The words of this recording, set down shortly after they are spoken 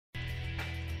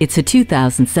It's a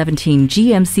 2017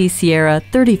 GMC Sierra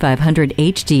 3500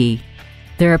 HD.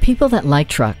 There are people that like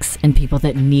trucks and people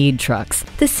that need trucks.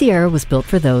 This Sierra was built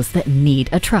for those that need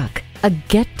a truck. A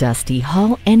get-dusty,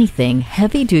 haul-anything,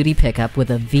 heavy-duty pickup with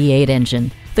a V8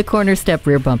 engine. The corner step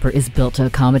rear bumper is built to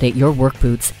accommodate your work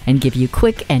boots and give you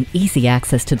quick and easy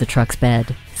access to the truck's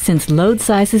bed. Since load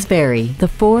sizes vary, the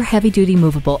 4 heavy-duty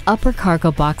movable upper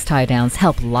cargo box tie-downs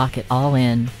help lock it all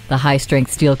in. The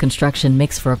high-strength steel construction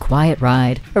makes for a quiet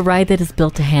ride, a ride that is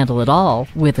built to handle it all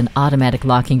with an automatic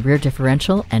locking rear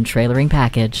differential and trailering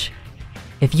package.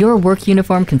 If your work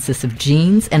uniform consists of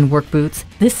jeans and work boots,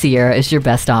 this Sierra is your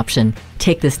best option.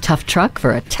 Take this tough truck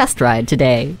for a test ride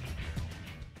today.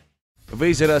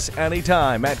 Visit us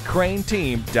anytime at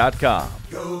crainteam.com.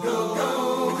 Go, go, go.